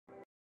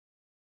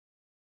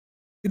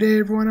Good day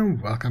everyone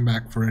and welcome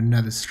back for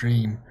another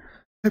stream.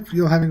 Hope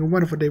you're having a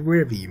wonderful day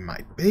wherever you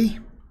might be.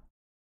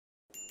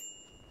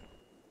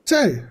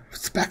 So,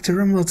 it's back to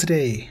RimWorld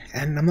today,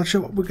 and I'm not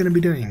sure what we're going to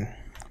be doing.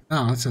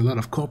 Oh, that's a lot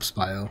of corpse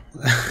bile.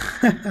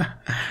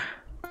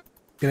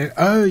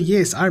 Oh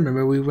yes, I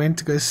remember we went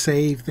to go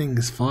save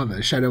Thing's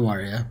father, Shadow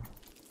Warrior.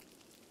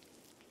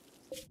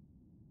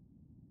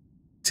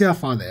 See how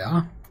far they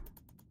are.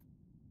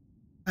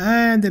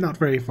 And they're not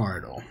very far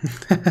at all.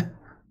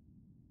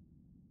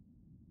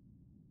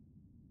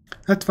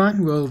 That's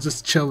fine, we'll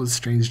just chill with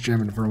Strange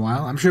German for a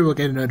while. I'm sure we'll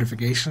get a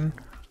notification.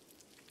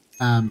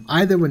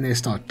 Either when they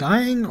start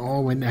dying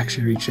or when they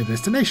actually reach their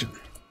destination.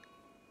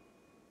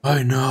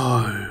 Oh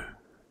no!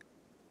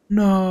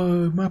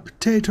 No, my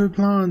potato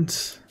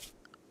plants!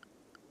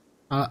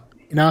 I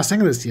was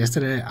saying this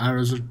yesterday, I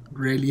was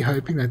really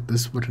hoping that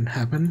this wouldn't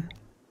happen.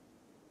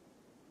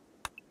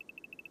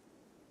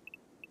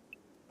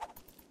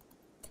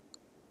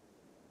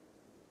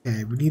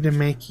 Okay, we need to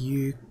make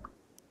you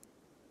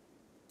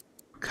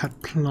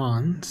cut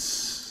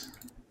plants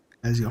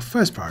as your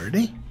first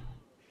priority.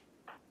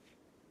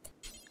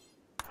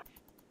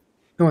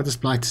 Don't want this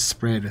blight to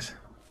spread it,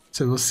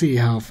 so we'll see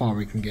how far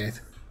we can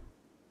get.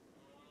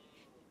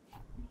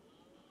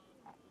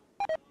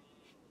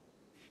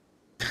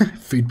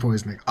 Food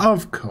poisoning,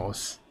 of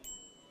course.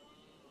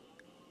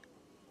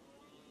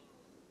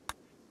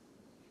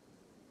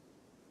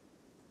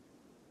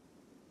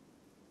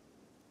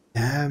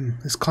 Damn,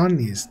 this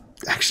colony is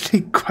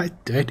actually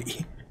quite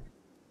dirty.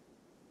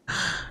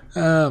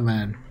 Oh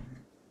man.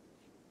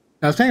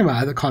 I was playing my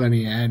other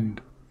colony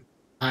and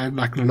I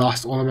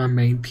lost all of my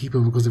main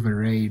people because of a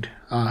raid.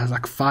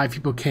 Like 5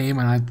 people came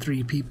and I had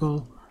 3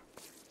 people.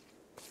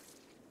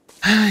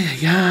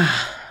 Yeah.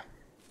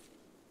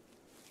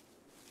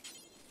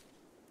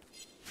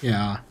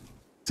 Yeah.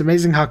 It's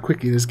amazing how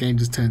quickly this game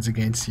just turns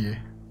against you.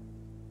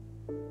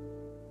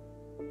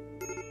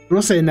 But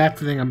also in that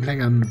thing I'm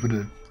playing on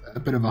a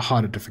bit of a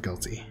harder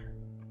difficulty.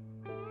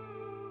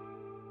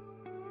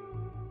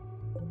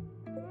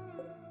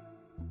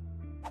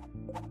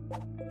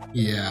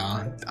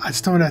 Yeah, I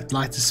just don't want that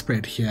light to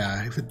spread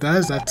here. If it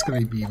does, that's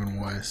going to be even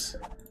worse.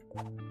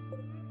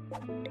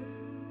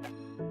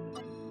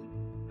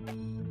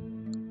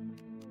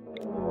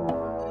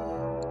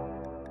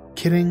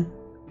 Kidding?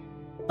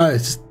 Oh,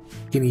 it's just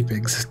guinea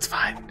pigs. It's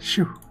fine.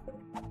 Shoo.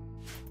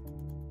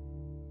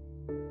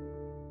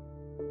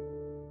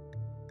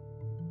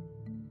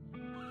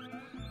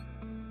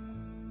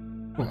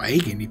 Oh, a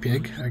guinea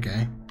pig.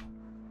 Okay.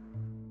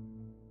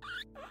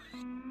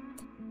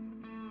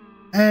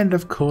 And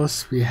of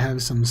course, we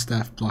have some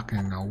stuff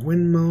blocking our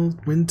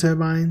wind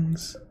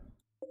turbines.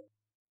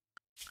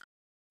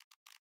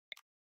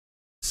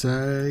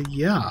 So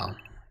yeah.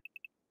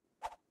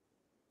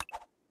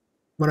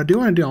 What I do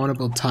want to do, I want to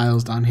build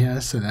tiles down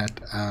here so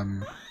that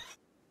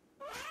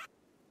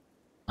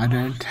I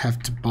don't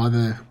have to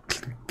bother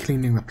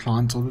cleaning the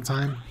plants all the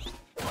time.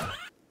 Oh,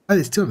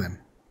 there's 2 of them.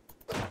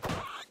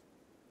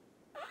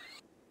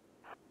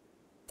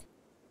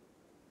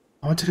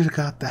 I wanted to look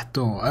out that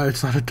door. Oh,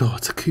 it's not a door,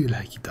 it's a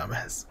cooler, you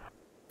dumbass.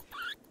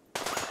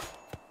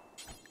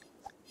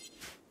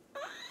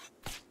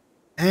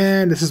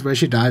 And this is where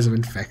she dies of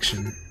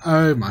infection.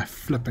 Oh my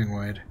flipping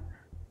word.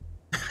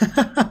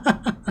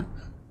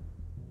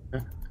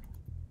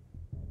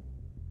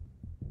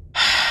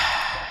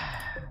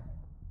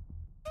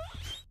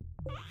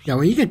 Yeah,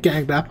 when you get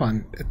ganged up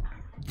on,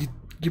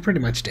 you're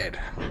pretty much dead.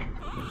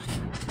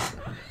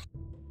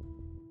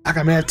 Like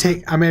I may have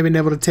been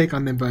able to take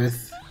on them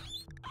both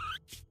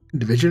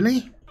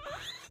individually.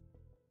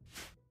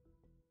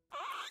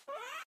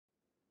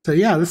 So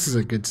yeah, this is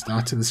a good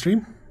start to the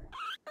stream.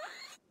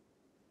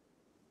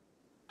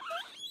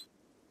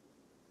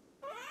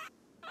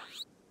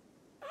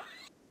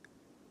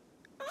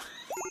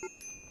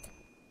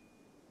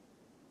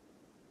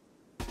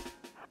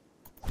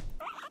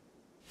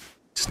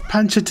 Just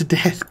punch it to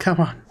death,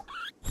 come on.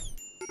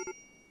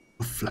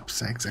 For flip's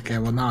sakes. Okay,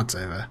 well now it's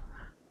over.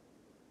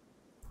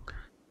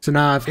 So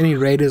now if any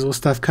raiders or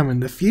stuff come in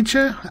the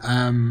future,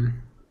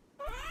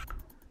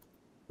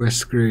 we're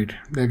screwed.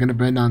 They're going to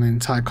burn down the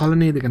entire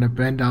colony, they're going to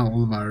burn down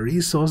all of our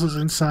resources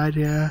inside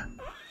here.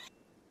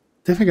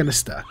 Definitely going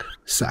to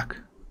suck.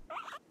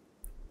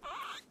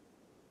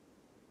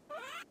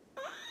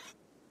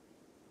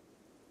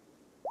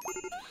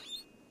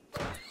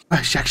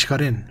 Oh, she actually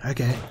got in,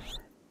 okay.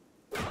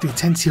 Do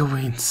 10 to your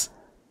wounds.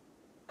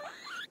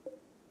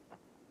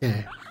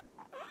 Okay.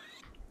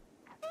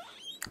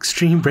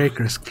 Extreme break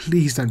risk,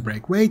 please don't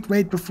break. Wait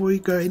before you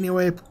go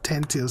anywhere,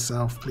 tend to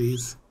yourself,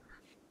 please.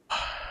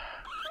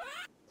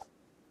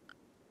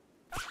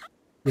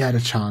 We had a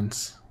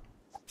chance.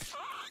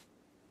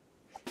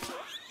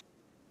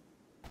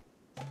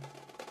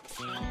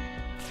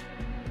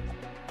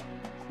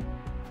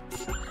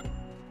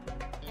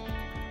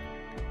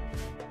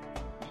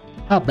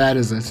 How bad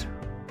is it?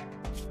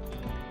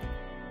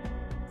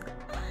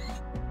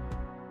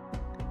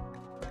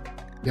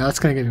 Yeah, it's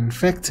gonna get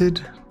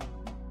infected.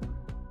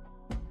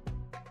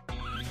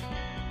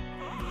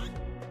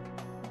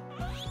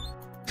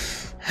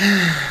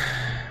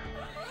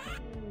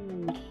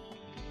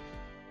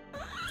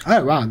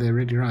 Oh wow, they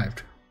already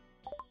arrived.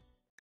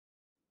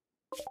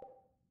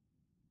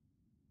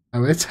 Oh,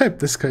 let's hope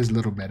this goes a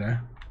little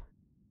better.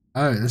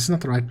 Oh, this is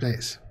not the right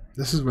place.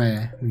 This is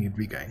where we need to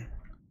be going.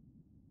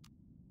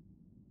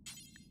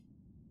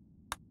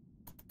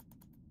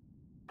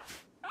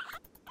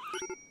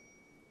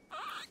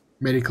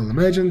 Medical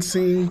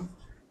emergency.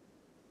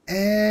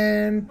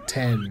 And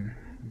 10,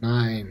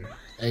 9,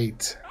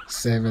 8,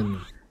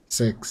 7,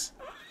 6,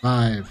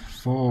 5,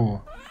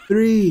 4,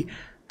 3,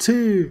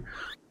 2,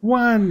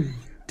 1.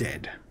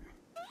 Dead.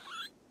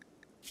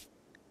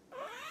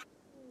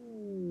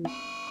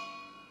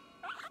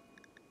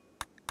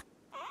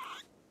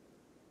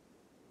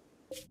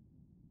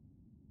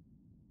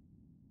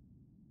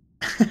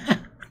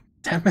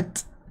 Damn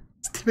it.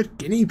 Stupid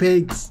guinea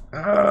pigs.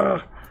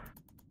 Ugh.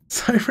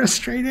 So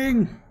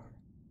frustrating.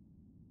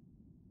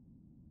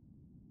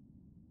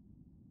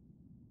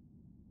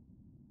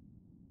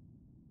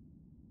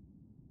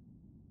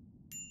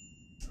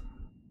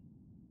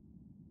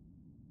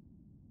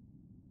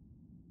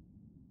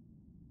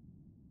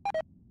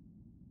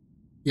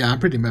 Yeah, I'm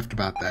pretty miffed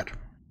about that.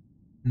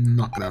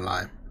 Not gonna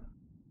lie.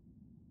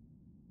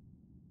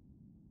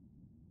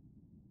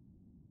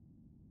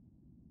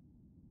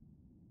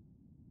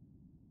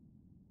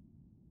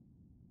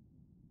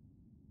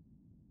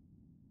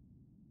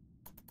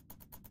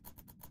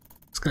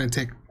 It's gonna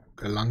take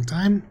a long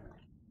time.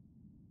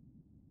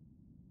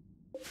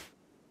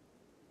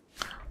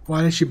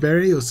 Why did you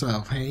bury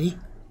yourself, hey?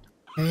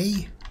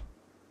 Hey?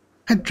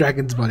 That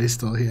dragon's body's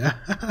still here.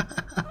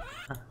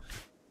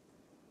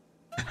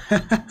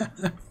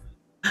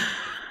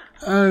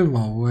 Oh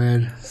my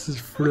word, this is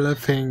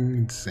flipping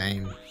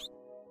insane.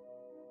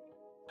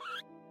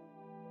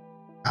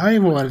 I don't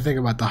even want to think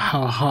about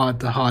how hard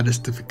the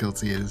hardest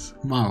difficulty is.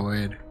 My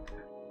word.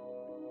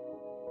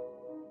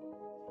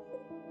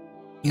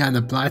 Yeah, and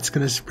the blight's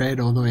gonna spread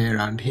all the way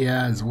around here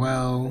as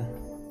well.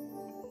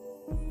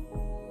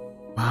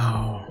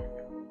 Wow.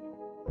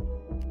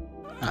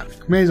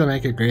 May as well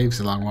make a grave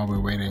so long while we're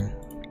waiting.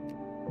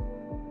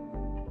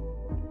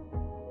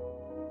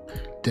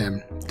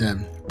 Dim.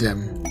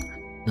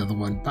 Another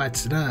one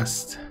bites the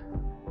dust.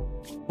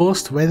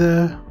 Forced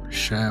weather?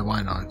 Sure,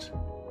 why not?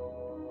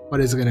 What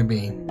is it gonna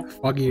be?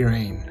 Foggy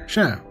rain?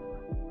 Sure.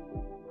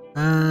 I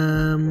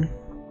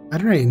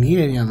don't really need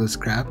any of this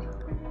crap.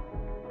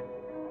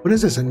 What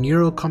is this? A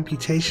neural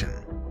computation?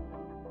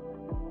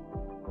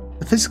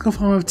 The physical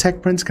form of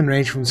tech prints can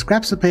range from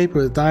scraps of paper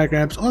with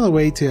diagrams all the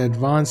way to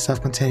advanced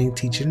self-containing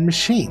teaching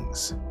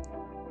machines.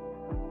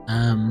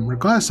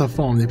 Regardless of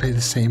form, they play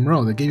the same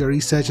role. They give your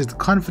researchers the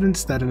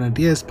confidence that an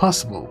idea is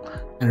possible,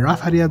 and a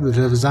rough idea of the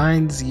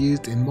designs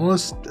used in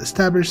most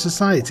established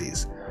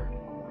societies.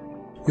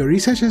 Your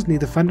researchers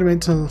need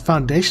the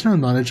foundational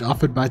knowledge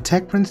offered by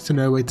tech prints to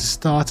know where to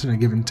start in a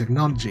given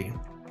technology.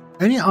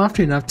 Only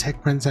after enough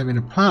tech prints have been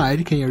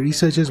applied can your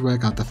researchers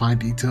work out the fine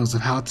details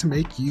of how to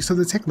make use of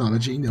the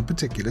technology in your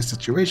particular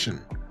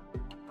situation.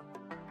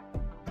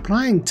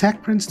 Applying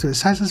tech prints to a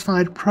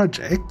satisfied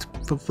project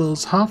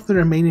fulfills half the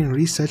remaining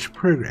research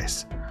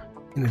progress.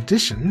 In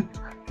addition,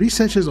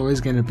 researchers always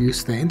gain a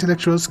boost to their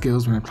intellectual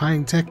skills when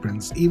applying tech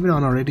prints, even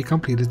on already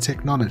completed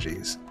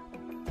technologies.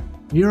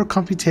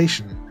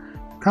 Neurocomputation.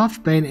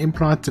 Craft brain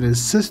implants that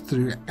assist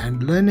through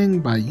and learning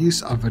by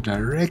use of a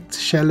direct,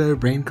 shallow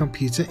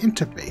brain-computer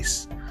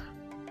interface.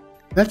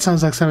 That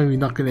sounds like something we're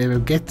not going to ever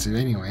get to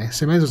anyway,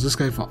 so may as well just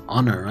go for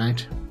honor,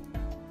 right?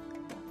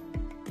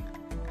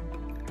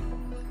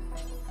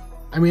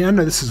 I mean, I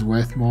know this is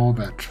worth more,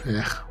 but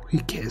ugh, who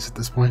cares at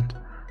this point?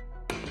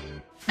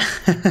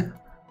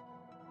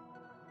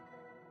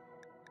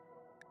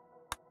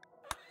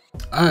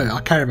 Oh,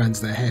 our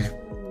caravan's there, hey.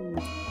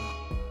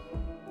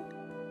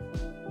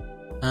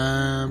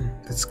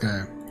 Let's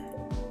go.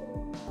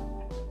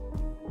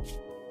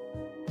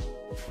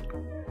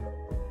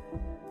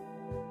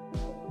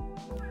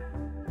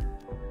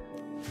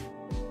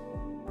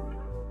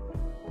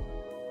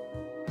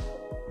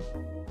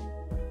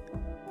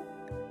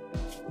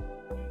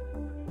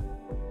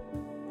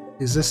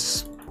 Is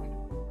this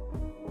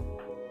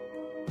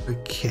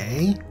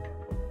okay?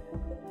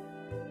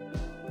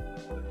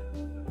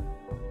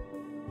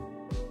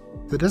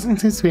 There doesn't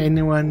seem to be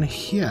anyone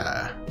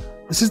here.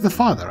 This is the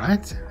father,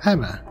 right?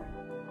 Hammer.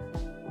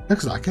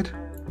 Looks like it.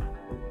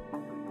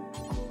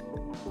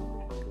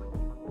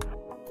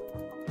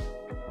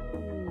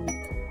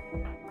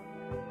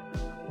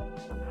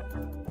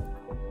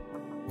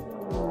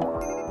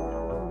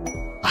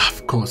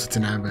 Of course it's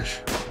an ambush.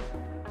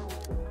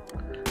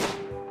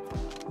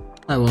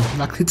 Oh well,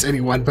 luckily it's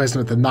only one person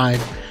with a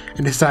knife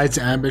and decides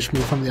to ambush me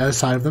from the other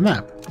side of the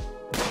map.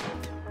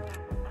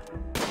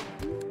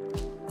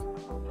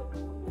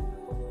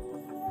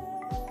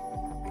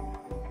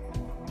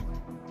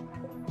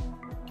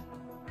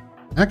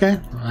 Okay,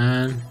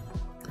 and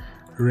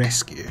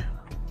rescue.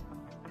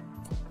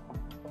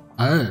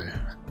 Oh,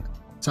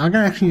 so I'm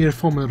gonna actually need to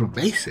form a little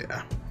base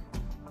here.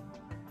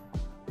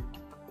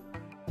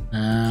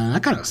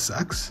 That kind of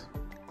sucks.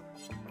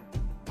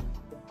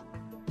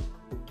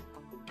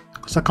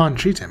 Because I can't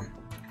treat him.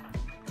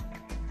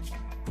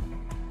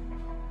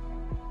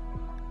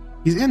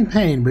 He's in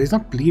pain, but he's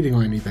not bleeding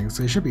or anything,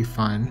 so he should be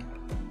fine.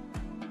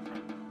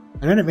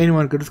 I don't have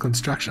anyone good with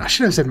construction. I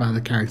should have said my other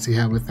characters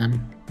here with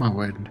them. My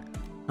word.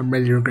 I'm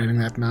really regretting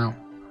that now.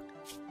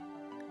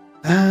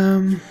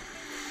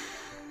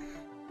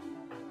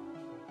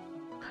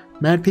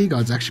 Mad Pea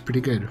God's actually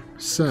pretty good.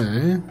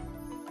 So...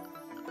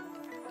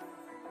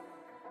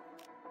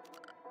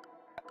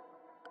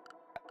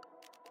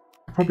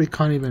 I probably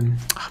can't even...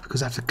 Oh,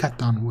 because I have to cut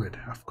down wood,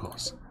 of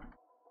course.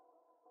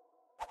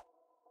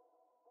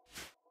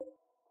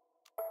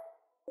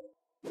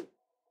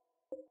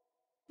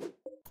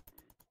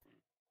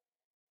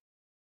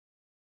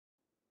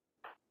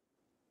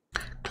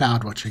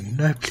 Cloud watching.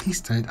 No,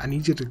 please don't. I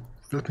need you to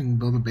flipping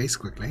build a base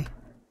quickly.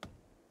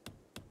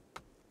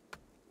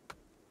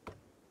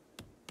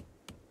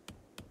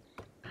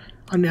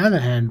 On the other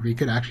hand, we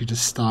could actually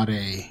just start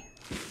a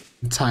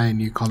entire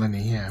new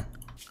colony here.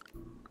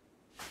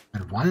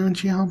 And why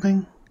aren't you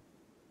helping?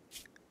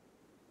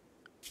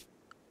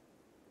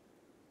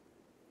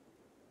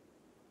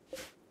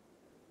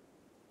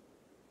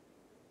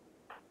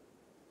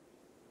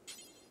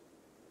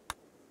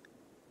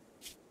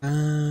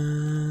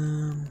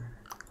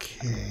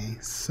 Okay,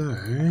 so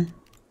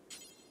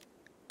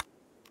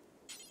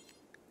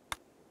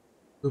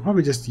we'll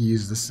probably just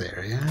use this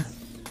area.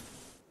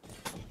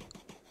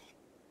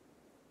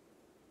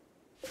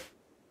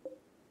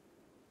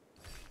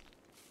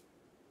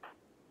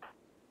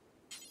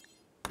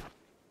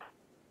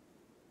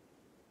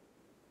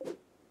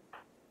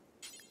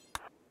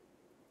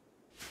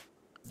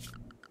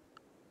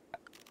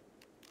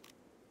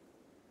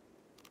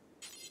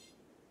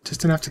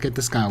 Just enough to get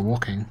this guy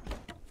walking.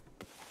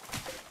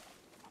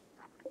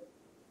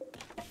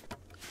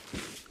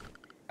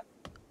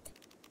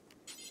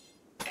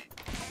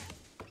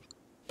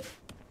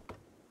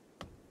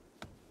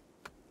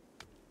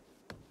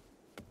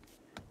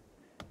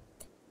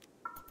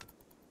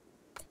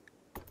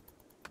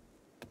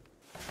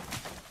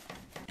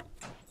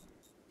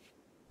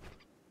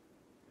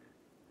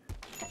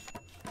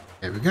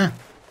 There we go.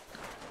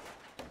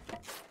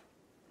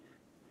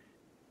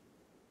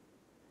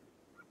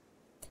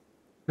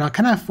 Now,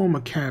 can I form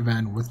a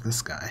caravan with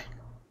this guy?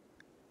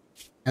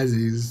 As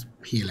he's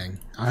healing.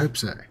 I hope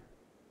so.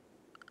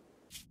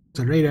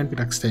 So Ray don't be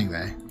like staying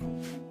there.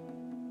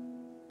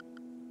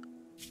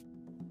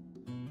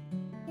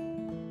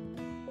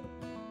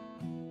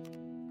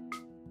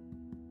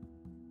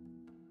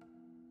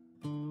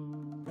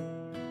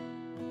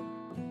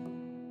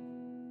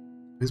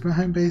 Where's my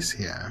home base?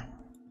 Here.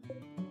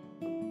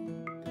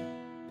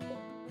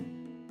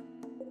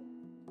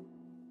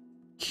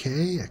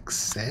 Okay,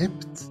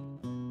 accept.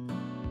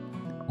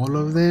 All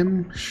of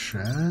them?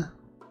 Sure.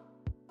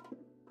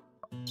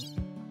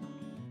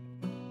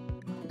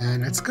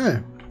 And let's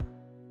go.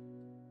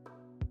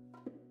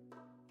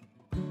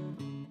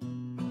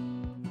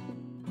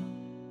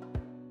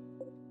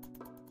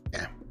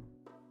 Yeah.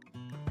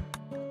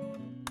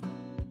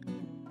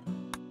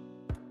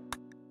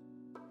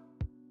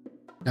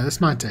 Now this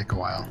might take a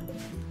while.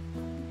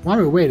 While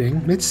we're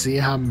waiting, let's see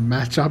how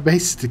much our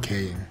base is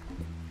decaying.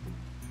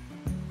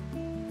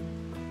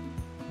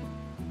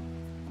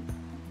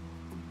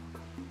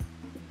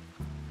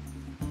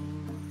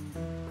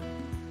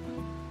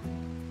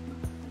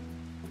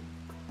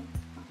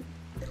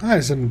 Oh,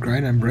 some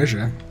grain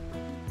ambrosia.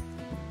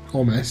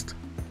 Almost.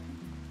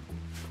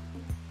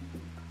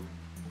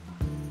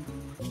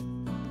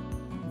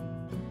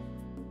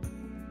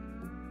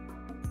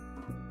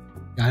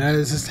 I know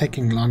this is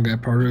taking longer,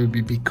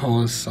 probably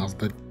because of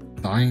the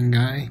dying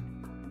guy.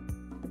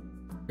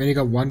 We only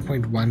got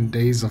 1.1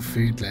 days of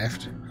food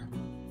left.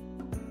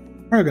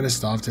 Probably gonna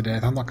starve to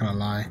death, I'm not gonna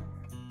lie.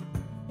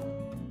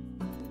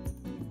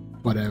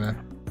 Whatever.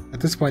 At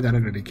this point, I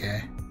don't really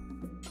care.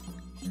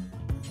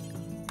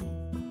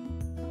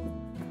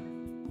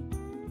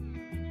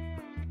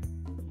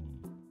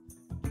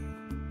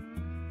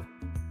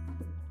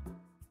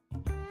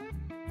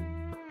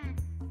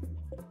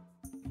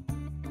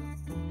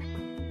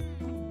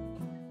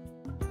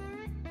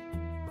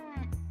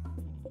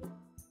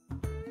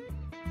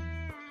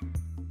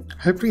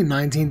 Hopefully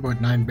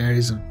 19.9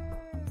 berries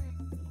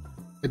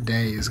a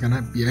day is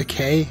gonna be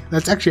okay.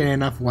 That's actually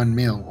enough one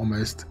meal,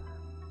 almost.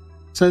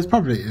 So it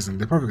probably isn't.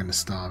 They're probably gonna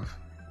starve.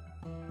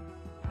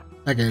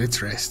 Okay,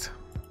 let's rest.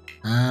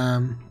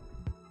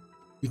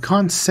 We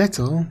can't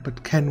settle,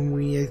 but can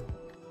we...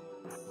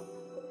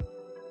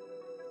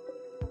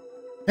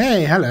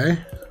 Hey, hello.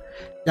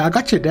 Yeah, I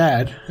got your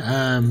dad.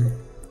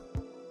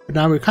 But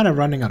now we're kind of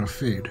running out of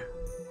food.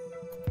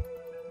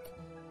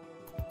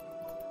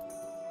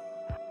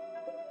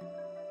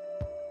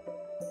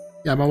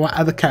 Yeah, my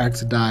other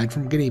character died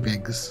from guinea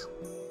pigs.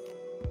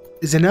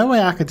 Is there no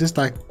way I could just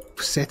like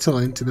settle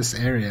into this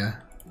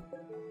area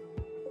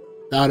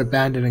without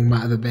abandoning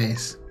my other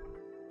base?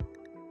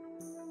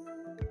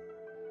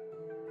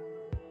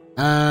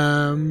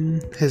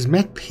 Has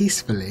met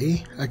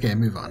peacefully. Okay,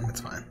 move on,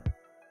 that's fine.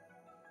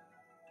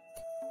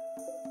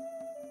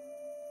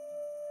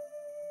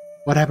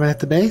 What happened at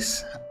the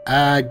base?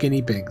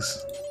 Guinea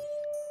pigs.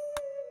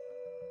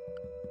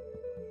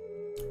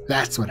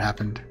 That's what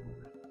happened.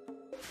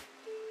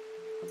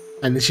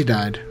 And then she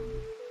died.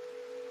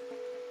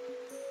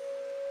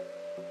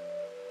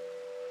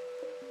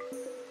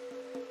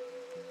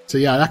 So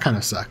yeah, that kind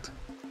of sucked.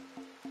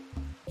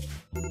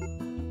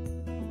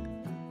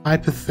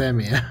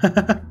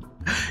 Hypothermia.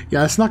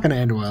 Yeah, it's not going to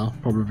end well,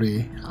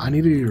 probably. I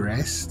need to do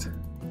rest.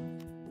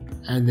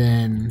 And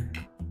then...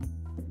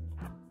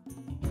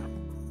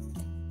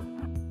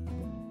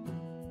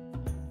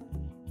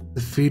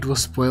 the food will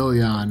spoil,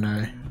 yeah, I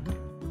know.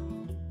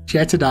 She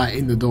had to die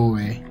in the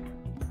doorway.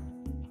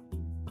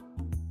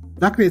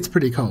 Luckily it's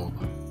pretty cold.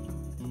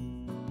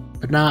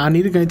 But now I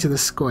need to go into the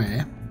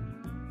square.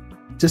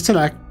 Just to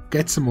like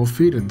get some more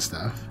food and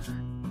stuff.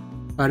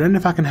 But I don't know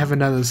if I can have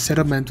another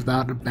settlement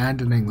without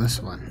abandoning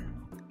this one.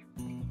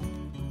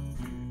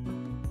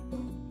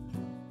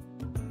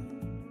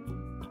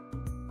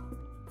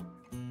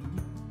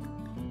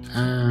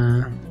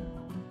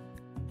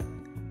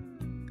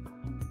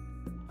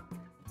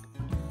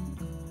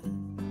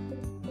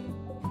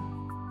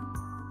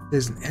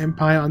 There's an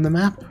empire on the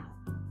map?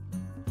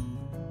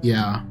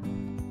 Yeah.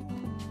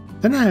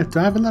 Don't know, do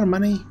I have a lot of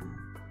money?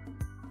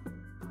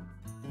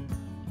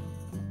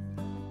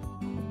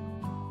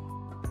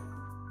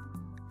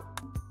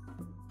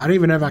 I don't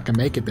even know if I can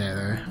make it there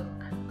though.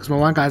 Because my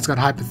one guy's got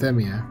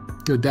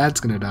hypothermia. Your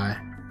dad's gonna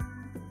die.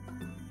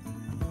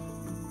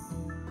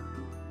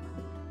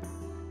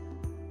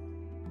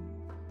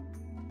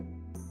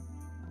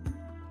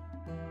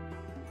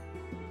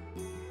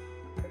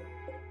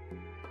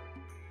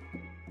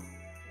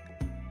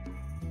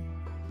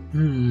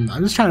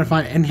 I'm just trying to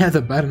find any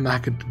other button I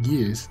could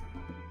use.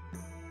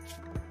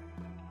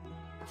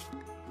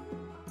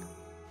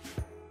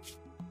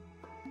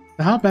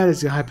 So how bad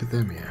is your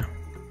hypothermia?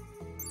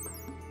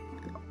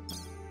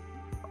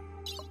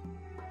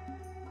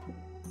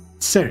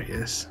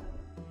 Serious?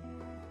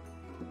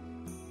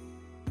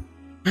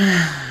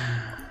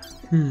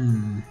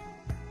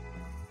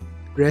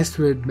 Rest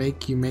would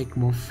make you make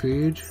more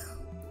food.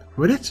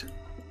 Would it?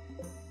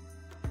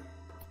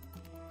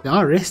 They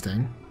are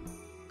resting.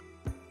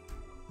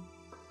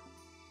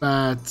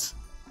 But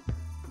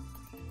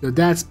your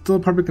dad's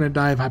still probably gonna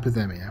die of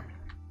hypothermia.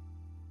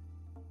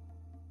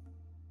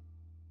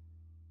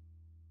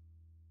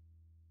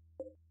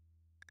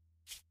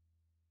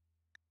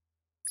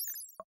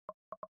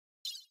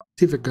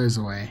 See if it goes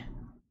away.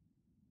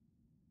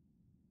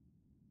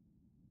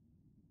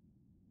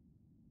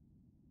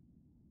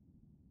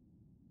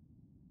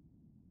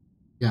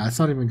 Yeah, it's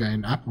not even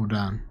going up or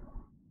down.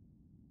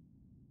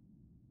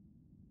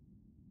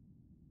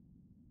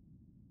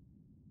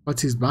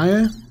 What's his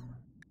bio?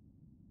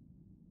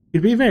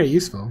 He'd be very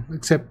useful,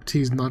 except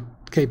he's not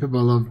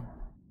capable of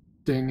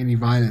doing any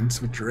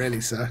violence, which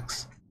really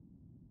sucks.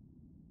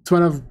 It's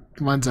one of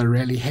the ones I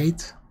really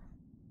hate.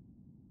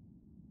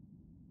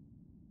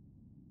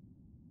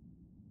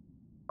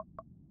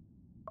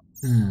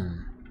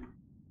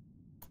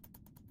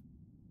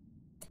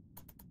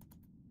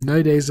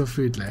 No days of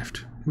food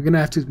left. We're gonna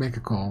have to make a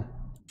call.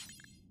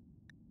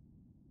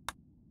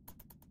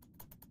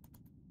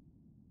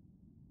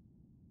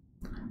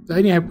 The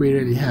only hope we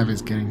really have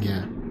is getting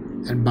here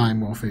and buying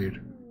more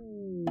food.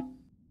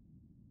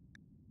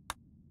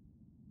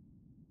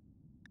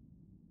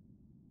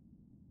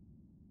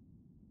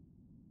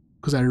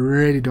 Because I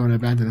really don't want to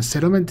abandon a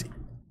settlement.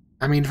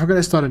 I mean, if I'm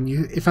gonna start a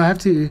new, if I have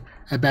to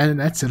abandon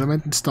that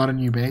settlement and start a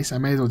new base, I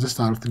may as well just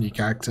start with a new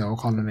character or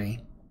colony.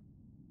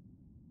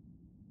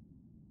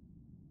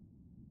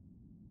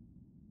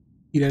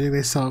 You don't think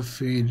they sell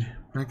food?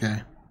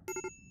 Okay.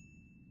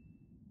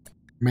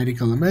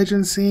 Medical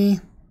emergency.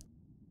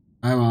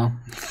 Oh well.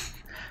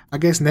 I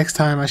guess next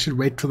time I should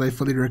wait till they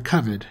fully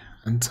recovered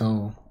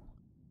until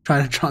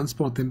trying to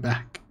transport them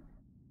back.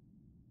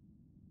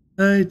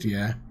 Oh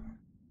dear.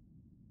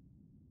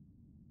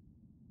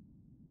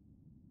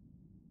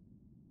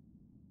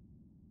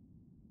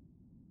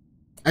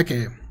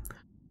 Okay.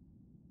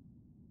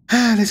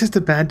 Let's just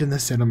abandon the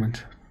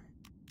settlement.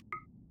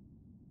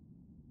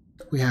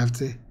 We have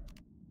to.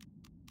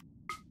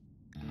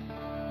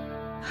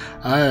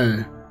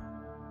 Oh.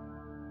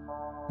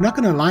 Not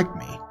gonna like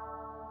me.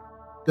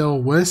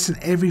 They'll worsen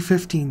every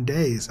 15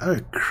 days. Oh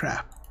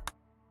crap.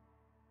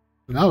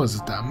 That was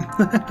dumb.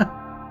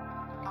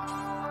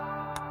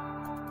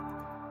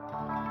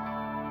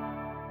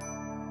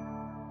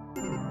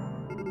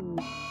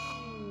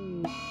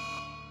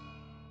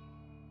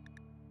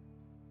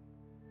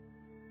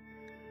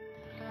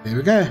 There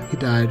we go, he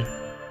died.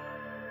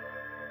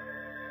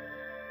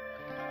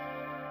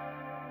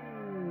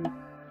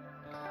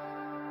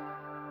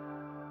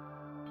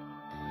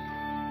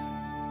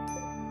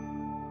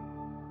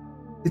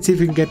 Let's see if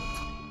we can get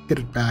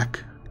it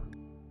back.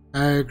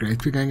 Oh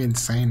great, we're going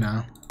insane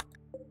now.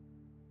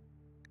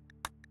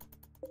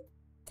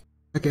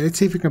 Okay, let's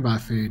see if we can buy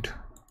food.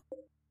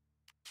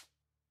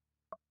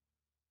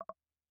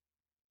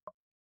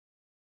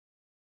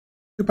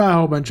 We buy a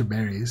whole bunch of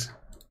berries.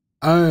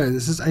 Oh,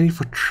 this is only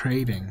for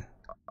trading.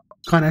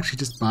 Can't actually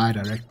just buy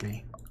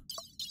directly.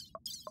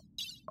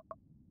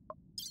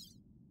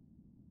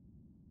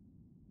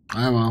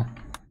 Oh well.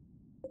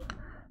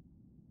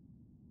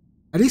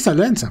 At least I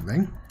learned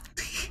something.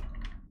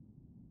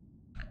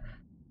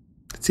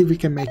 Let's see if we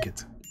can make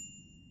it.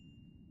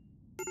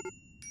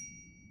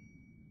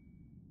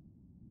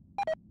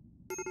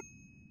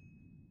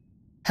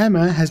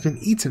 Hammer has been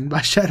eaten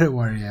by Shadow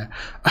Warrior.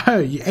 Oh,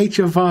 you ate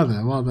your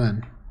father. Well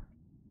done.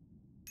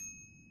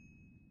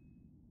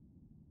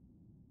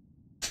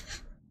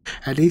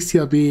 At least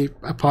he'll be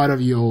a part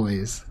of you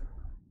always.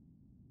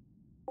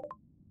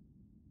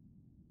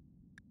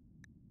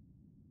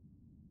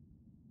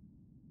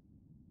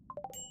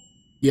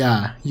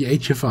 Yeah, you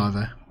ate your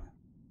father.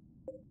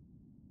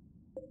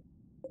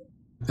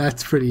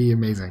 That's pretty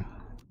amazing.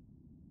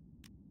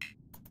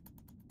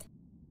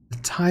 The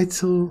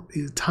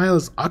tile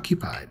is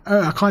occupied.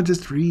 Oh, I can't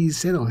just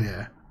resettle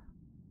here.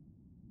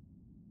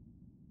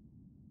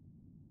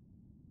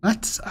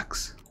 That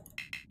sucks.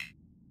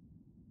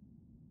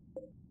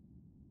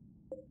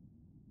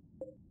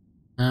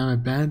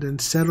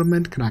 Abandoned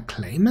settlement. Can I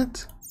claim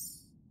it?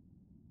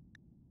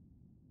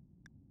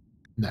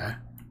 No.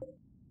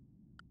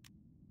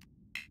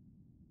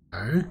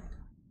 Oh.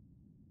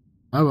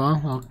 Oh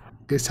well, I'll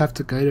just have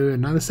to go to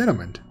another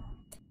settlement.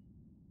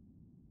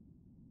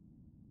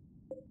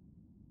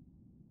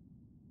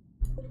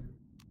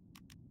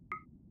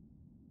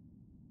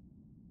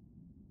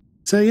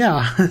 So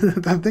yeah,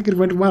 I think it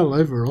went well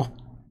overall.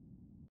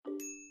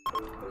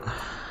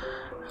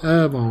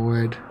 Oh my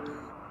word.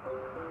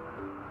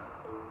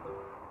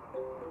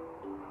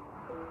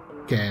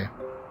 Okay.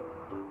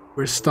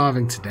 We're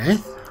starving to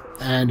death,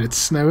 and it's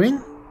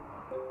snowing.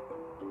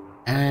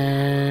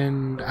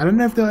 And I don't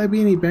know if there'll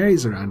be any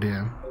berries around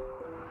here.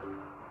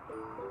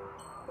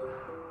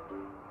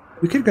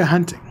 We could go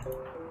hunting.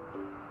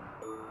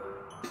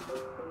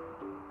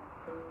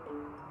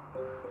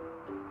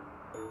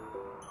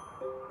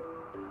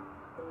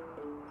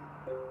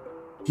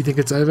 You think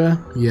it's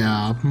over?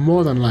 Yeah,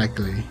 more than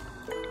likely.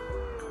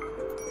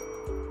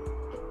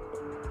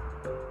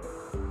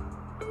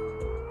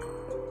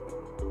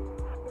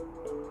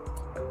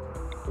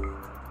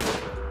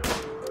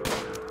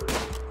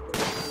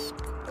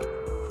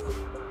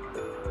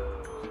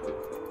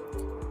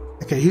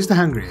 Okay, who's the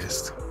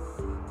hungriest?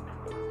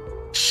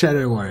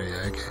 Shadow Warrior,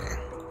 okay.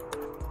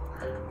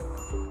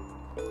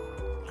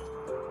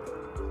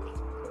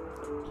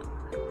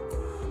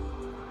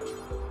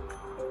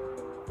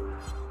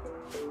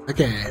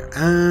 Okay,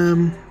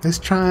 let's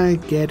try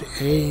get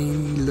a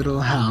little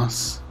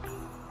house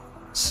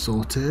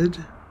sorted.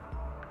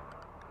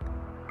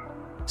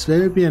 So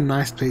that would be a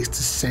nice place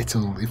to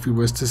settle if we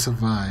was to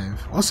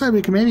survive. Also,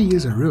 we can maybe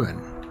use a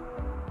ruin.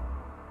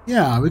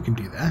 Yeah, we can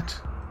do that.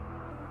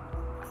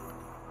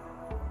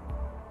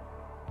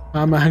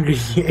 I'm hungry,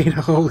 you ate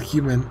a whole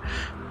human.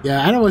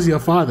 Yeah, and it was your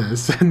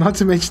father's, not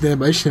to mention the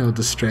emotional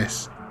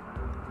distress.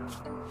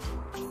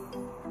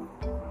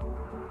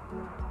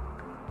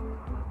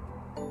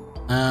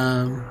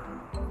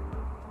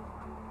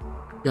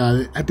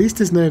 Yeah, at least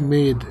there's no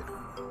mood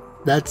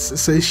that's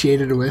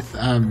associated with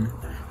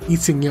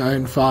eating your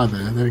own father,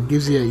 that it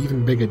gives you an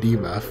even bigger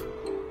debuff.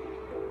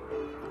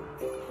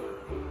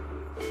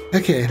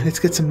 Okay, let's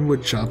get some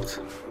wood chopped.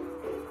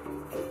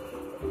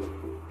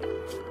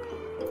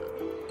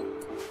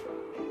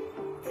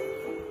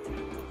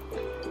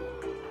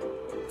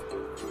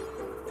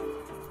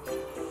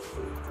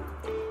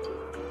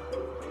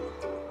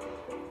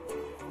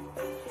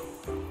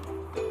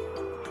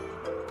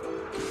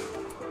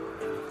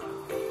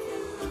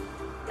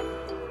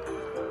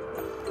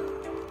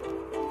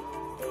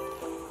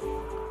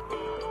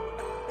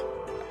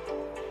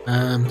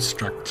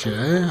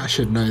 Structure. I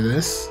should know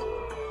this.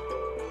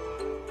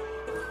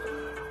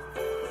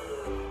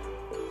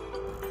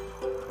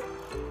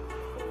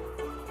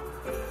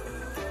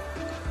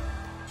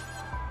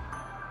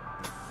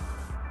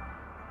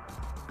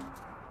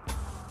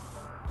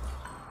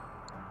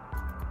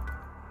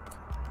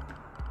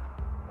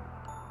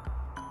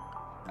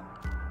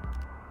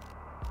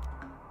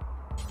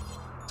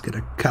 Let's get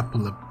a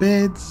couple of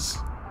beds.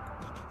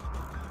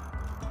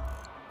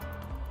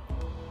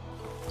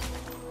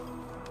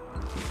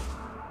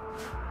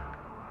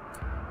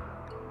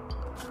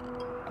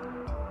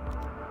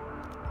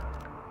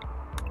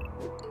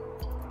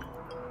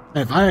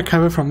 If I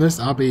recover from this,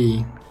 it'll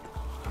be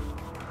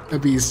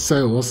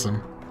so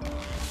awesome.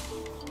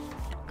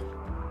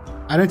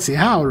 I don't see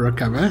how I'll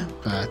recover,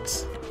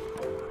 but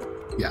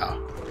yeah.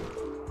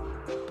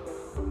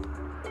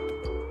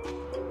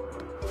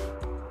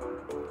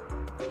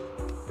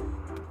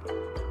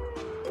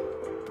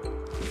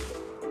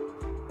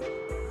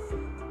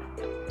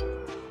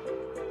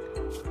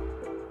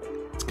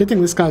 It's a good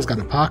thing this guy's got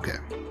a pocket.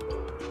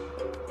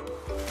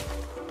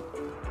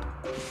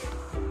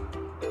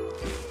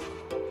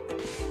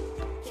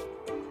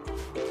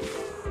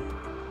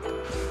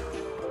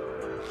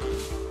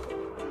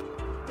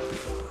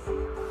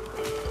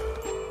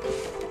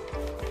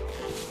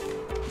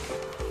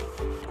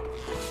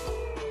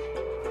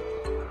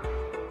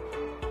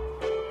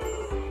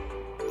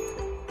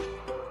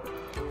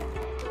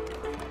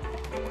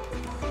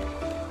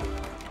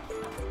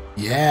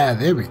 Yeah,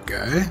 there we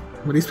go.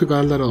 Well, at least we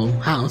got a little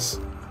house.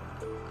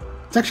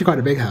 It's actually quite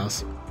a big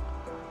house.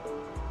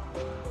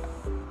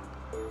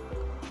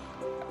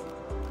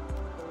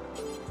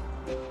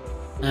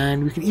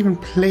 And we can even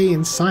play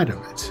inside of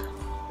it.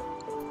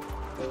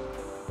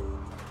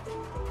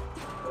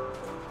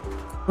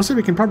 Also,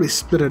 we can probably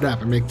split it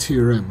up and make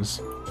 2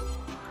 rooms.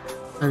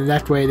 And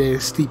that way their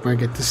sleep won't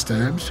get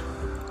disturbed.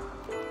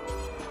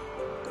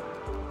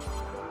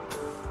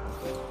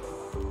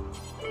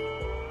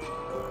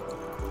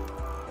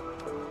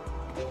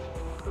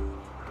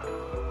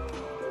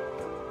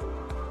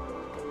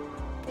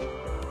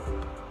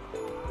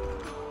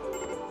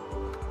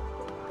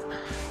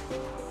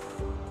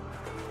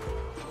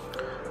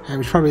 And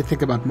we should probably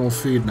think about more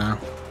food now.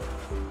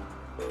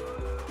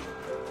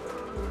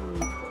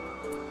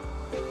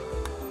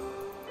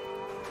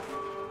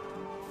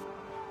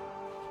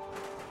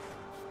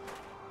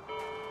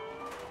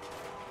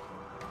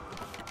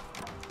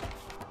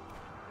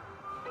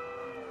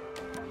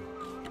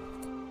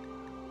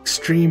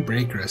 Extreme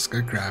break risk,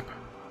 oh crap.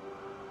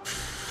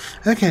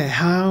 Okay,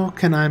 how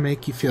can I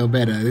make you feel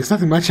better? There's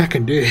nothing much I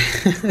can do.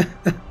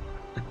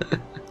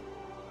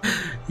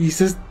 He's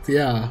just,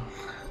 yeah.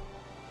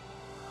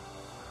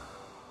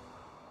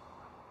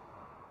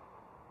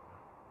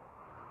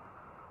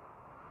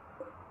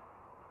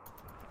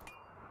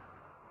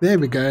 There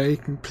we go, you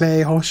can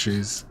play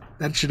horseshoes.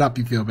 That should help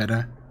you feel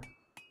better.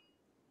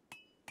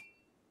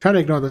 Try to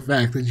ignore the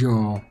fact that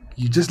you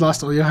just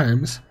lost all your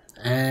homes,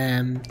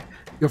 and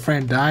your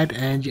friend died,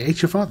 and you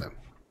ate your father.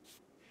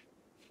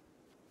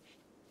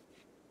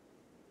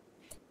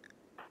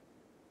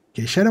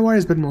 Okay, Shadow Warrior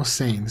is a bit more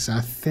sane, so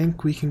I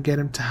think we can get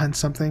him to hunt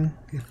something,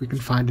 if we can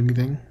find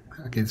anything.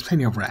 Okay, there's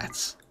plenty of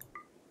rats.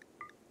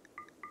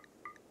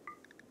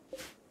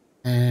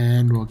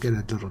 And we'll get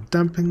a little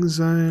dumping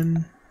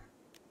zone.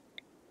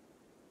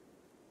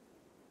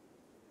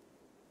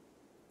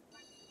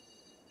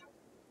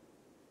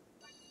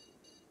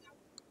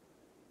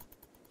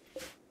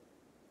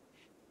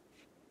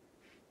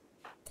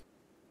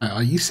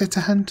 Are you set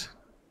to hunt?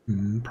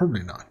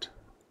 Probably not.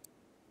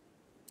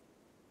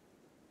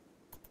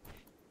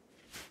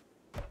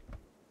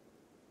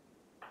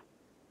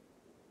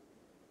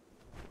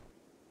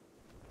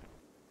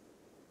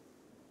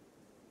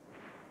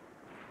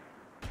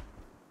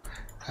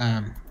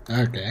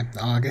 Okay.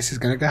 I guess he's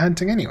gonna go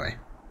hunting anyway.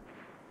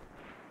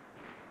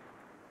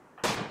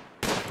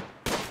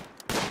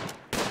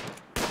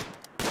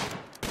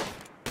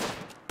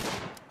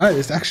 Oh,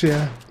 there's actually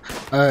a...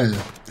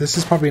 Oh, this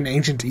is probably an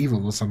ancient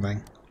evil or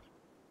something.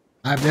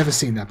 I've never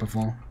seen that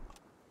before.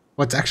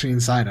 What's actually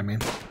inside, I mean.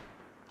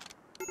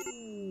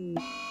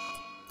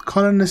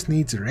 Colonist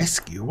needs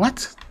rescue.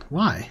 What?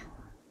 Why?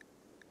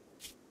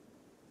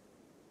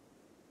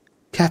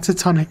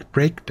 Catatonic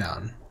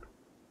breakdown.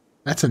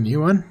 That's a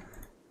new one.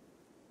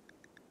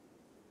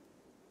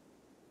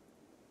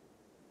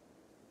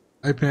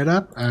 Open it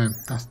up. A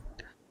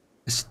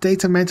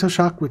state of mental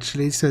shock which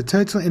leads to a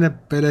total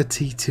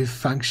inability to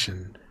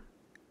function.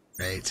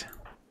 Great.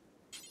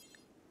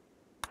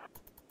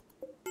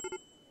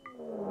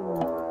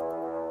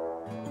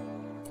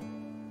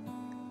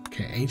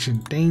 Okay,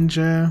 ancient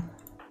danger.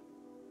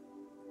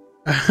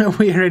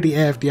 We already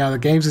AFD. Yeah, the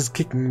game's just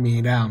kicking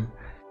me down.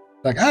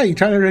 Like, oh, you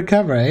trying to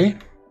recover, eh?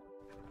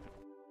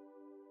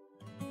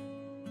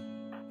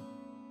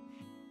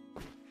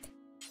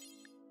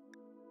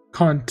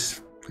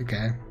 Can't.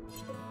 Okay.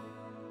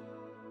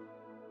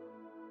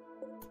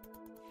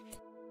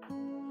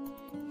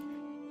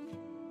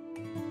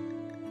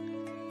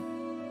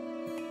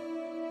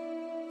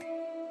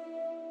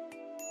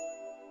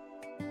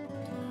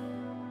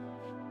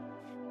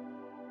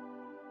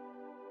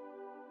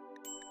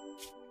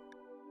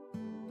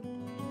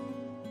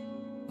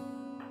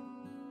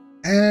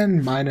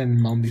 And minor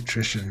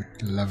malnutrition.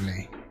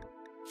 Lovely.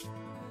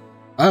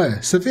 Oh,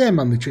 severe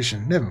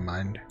malnutrition. Never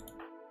mind.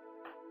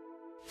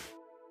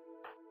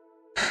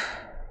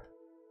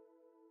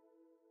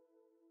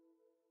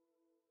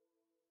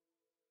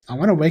 I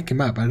want to wake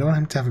him up. I don't want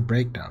him to have a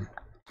breakdown.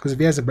 Because if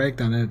he has a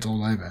breakdown, then it's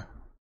all over.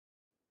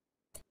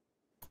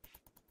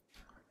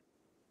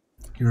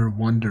 You're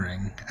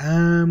wandering.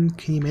 Can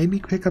you maybe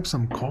pick up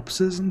some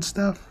corpses and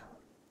stuff?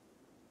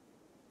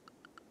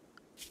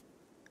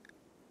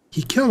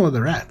 He killed all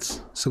the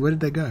rats, so where did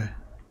they go?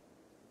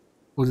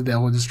 Or did they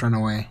all just run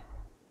away?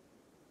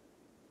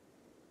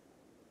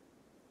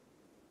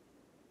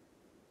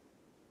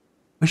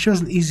 Wish there was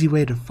an easy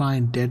way to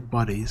find dead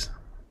bodies.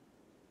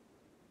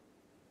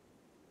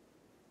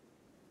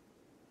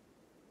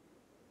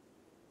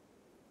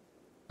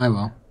 Oh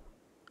well.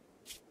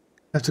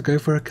 Have to go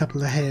for a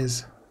couple of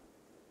hairs.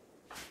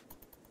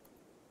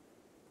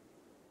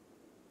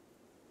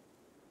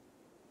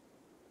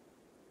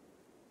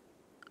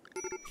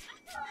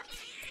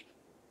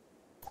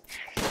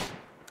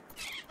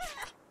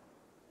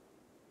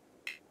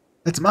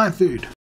 It's my food.